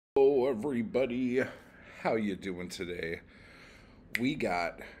Hello everybody, how you doing today? We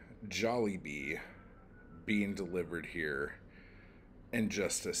got Jolliebee being delivered here in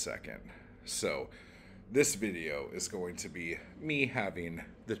just a second. So this video is going to be me having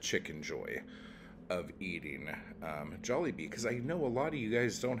the chicken joy of eating Jolliebee, because I know a lot of you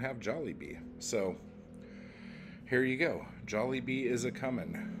guys don't have Jolliebee. So here you go. Jolliebee is a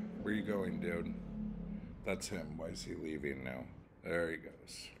coming. Where you going, dude? That's him. Why is he leaving now? There he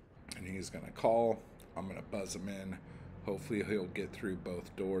goes. And he's going to call. I'm going to buzz him in. Hopefully he'll get through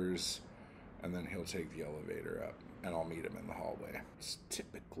both doors, and then he'll take the elevator up, and I'll meet him in the hallway. It's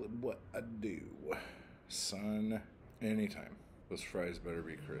typically what I do. Son, anytime. Those fries better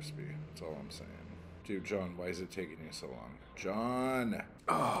be crispy. That's all I'm saying. Dude, John, why is it taking you so long? John!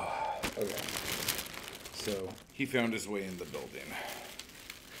 Oh, okay. So he found his way in the building.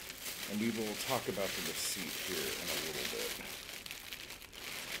 And we will talk about the receipt here in a little bit.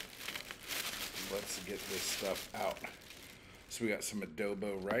 Let's get this stuff out. So we got some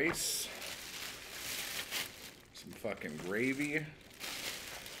adobo rice, some fucking gravy.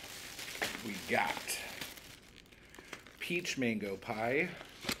 We got peach mango pie.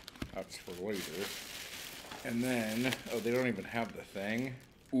 That's for later. And then, oh, they don't even have the thing.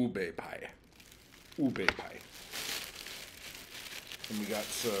 Ube pie. Ube pie. And we got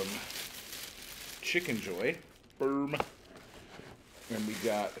some chicken joy. Boom. And we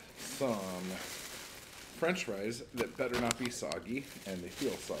got some French fries that better not be soggy, and they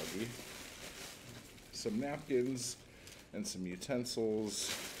feel soggy. Some napkins and some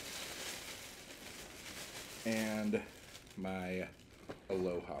utensils. And my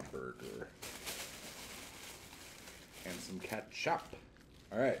Aloha burger. And some ketchup.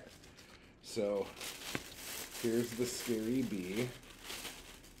 Alright. So here's the scary bee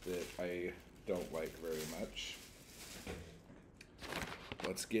that I don't like very much.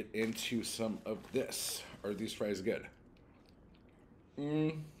 Let's get into some of this. Are these fries good?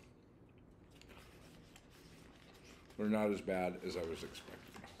 They're not as bad as I was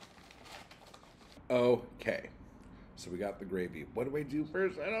expecting. Okay. So we got the gravy. What do I do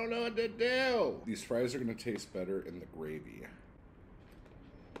first? I don't know what to do. These fries are going to taste better in the gravy.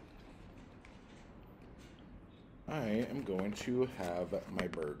 I am going to have my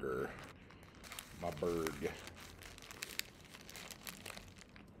burger. My burg.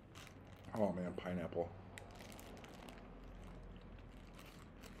 Oh man, pineapple.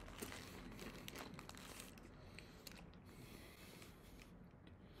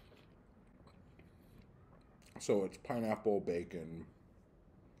 So it's pineapple, bacon,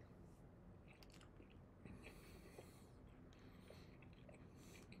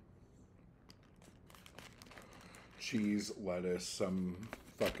 cheese, lettuce, some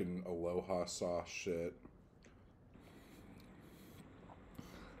fucking Aloha sauce shit.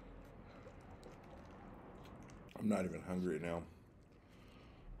 I'm not even hungry now.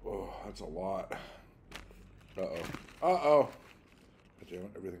 Oh, that's a lot. Uh-oh. Uh-oh. Damn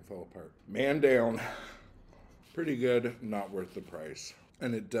it, everything fell apart. Man down. Pretty good, not worth the price.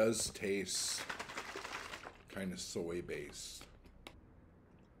 And it does taste kind of soy-based.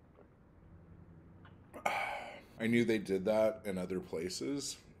 I knew they did that in other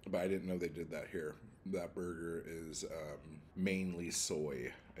places, but I didn't know they did that here. That burger is mainly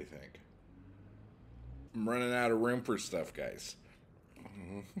soy, I think. I'm running out of room for stuff, guys.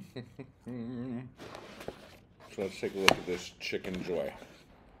 So let's take a look at this chicken joy.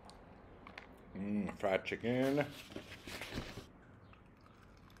 Fried chicken.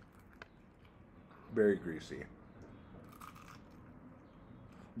 Very greasy.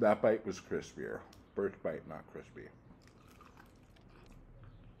 That bite was crispier. First bite, not crispy.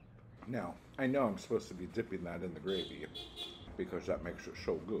 Now, I know I'm supposed to be dipping that in the gravy because that makes it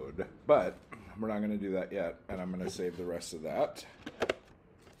so good, but we're not going to do that yet, and I'm going to save the rest of that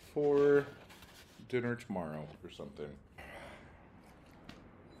for dinner tomorrow or something.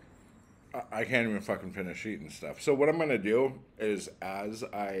 I can't even fucking finish eating stuff. So what I'm going to do is, as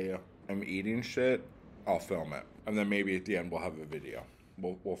I am eating shit, I'll film it, and then maybe at the end we'll have a video.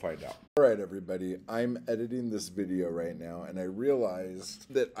 We'll find out. All right, everybody. I'm editing this video right now, and I realized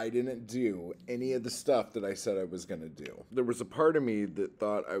that I didn't do any of the stuff that I said I was going to do. There was a part of me that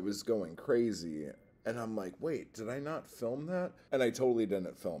thought I was going crazy, and I'm like, wait, did I not film that? And I totally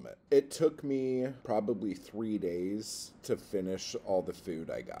didn't film it. It took me probably 3 days to finish all the food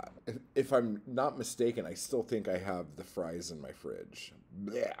I got. If I'm not mistaken, I still think I have the fries in my fridge.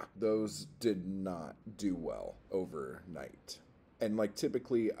 Blech. Those did not do well overnight. And like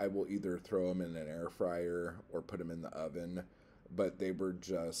typically I will either throw them in an air fryer or put them in the oven, but they were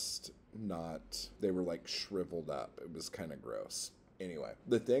just not, they were like shriveled up. It was kind of gross. Anyway,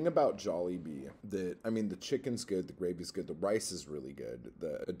 the thing about Jolliebee that, I mean, the chicken's good, the gravy's good, the rice is really good,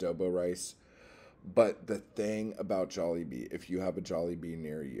 the adobo rice. But the thing about Jolliebee, if you have a Jolliebee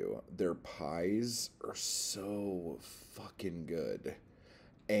near you, their pies are so fucking good.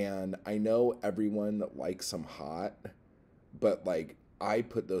 And I know everyone likes them hot, but like I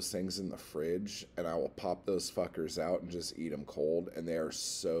put those things in the fridge and I will pop those fuckers out and just eat them cold, and they are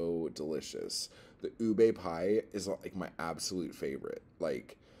so delicious. The ube pie is like my absolute favorite.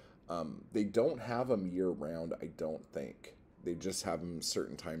 Like, they don't have them year round, I don't think. They just have them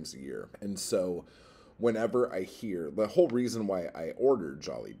certain times a year. And so whenever I hear, the whole reason why I ordered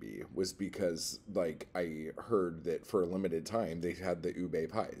Jolliebee was because like I heard that for a limited time they had the ube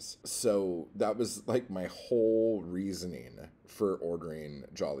pies. So that was like my whole reasoning for ordering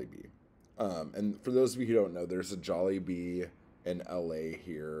Jolliebee. And for those of you who don't know, there's a Jolliebee in LA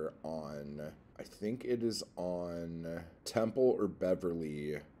here on, I think it is on Temple or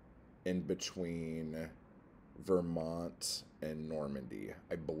Beverly, in between Vermont and Normandy,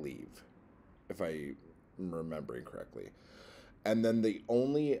 I believe, if I'm remembering correctly. And then the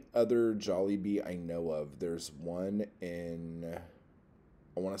only other Jolliebee I know of, there's one in,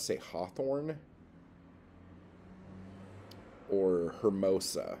 I want to say Hawthorne or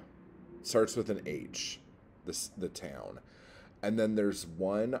Hermosa. Starts with an H, the town. And then there's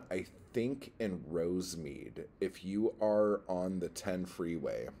one, I think, in Rosemead. If you are on the 10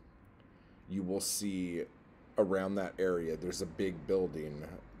 freeway, you will see around that area, there's a big building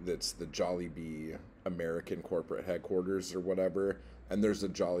that's the Jolliebee American corporate headquarters or whatever, and there's a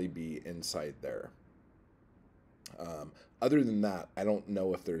Jolliebee inside there. Other than that, I don't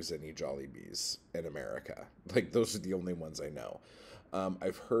know if there's any Jollibees in America. Like, those are the only ones I know.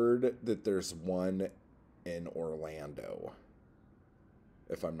 I've heard that there's one in Orlando,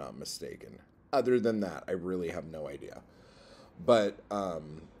 if I'm not mistaken. Other than that, I really have no idea. But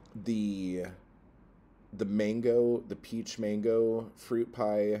the mango, the peach mango fruit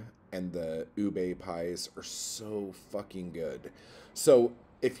pie and the ube pies are so fucking good. So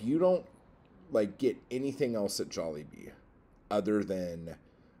if you don't like get anything else at Jolliebee other than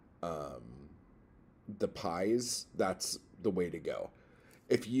the pies, that's the way to go.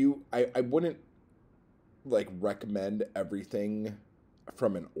 If you, I wouldn't like recommend everything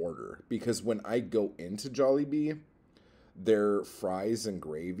from an order, because when I go into Jolliebee, their fries and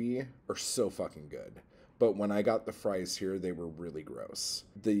gravy are so fucking good. But when I got the fries here, they were really gross.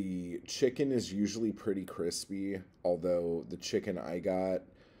 The chicken is usually pretty crispy, although the chicken I got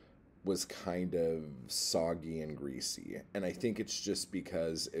was kind of soggy and greasy. And I think it's just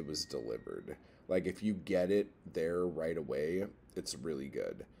because it was delivered. Like, if you get it there right away, it's really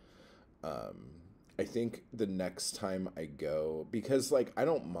good. I think the next time I go, because like I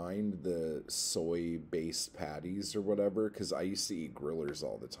don't mind the soy-based patties or whatever, because I used to eat grillers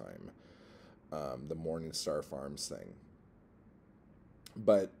all the time. The Morningstar Farms thing.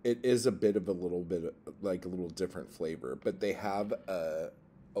 But it is a bit of a little bit, like a little different flavor. But they have a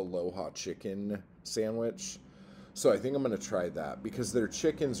Aloha chicken sandwich. So I think I'm going to try that, because their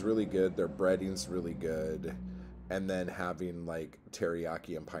chicken's really good, their breading's really good. And then having like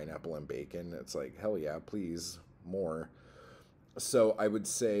teriyaki and pineapple and bacon, it's like, hell yeah, please, more. So I would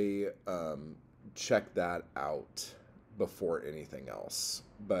say check that out before anything else.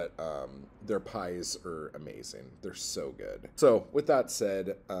 But their pies are amazing. They're so good. So with that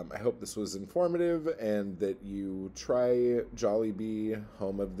said, I hope this was informative and that you try Jolliebee,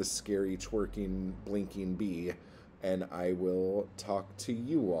 home of the scary, twerking, blinking bee. And I will talk to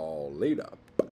you all later.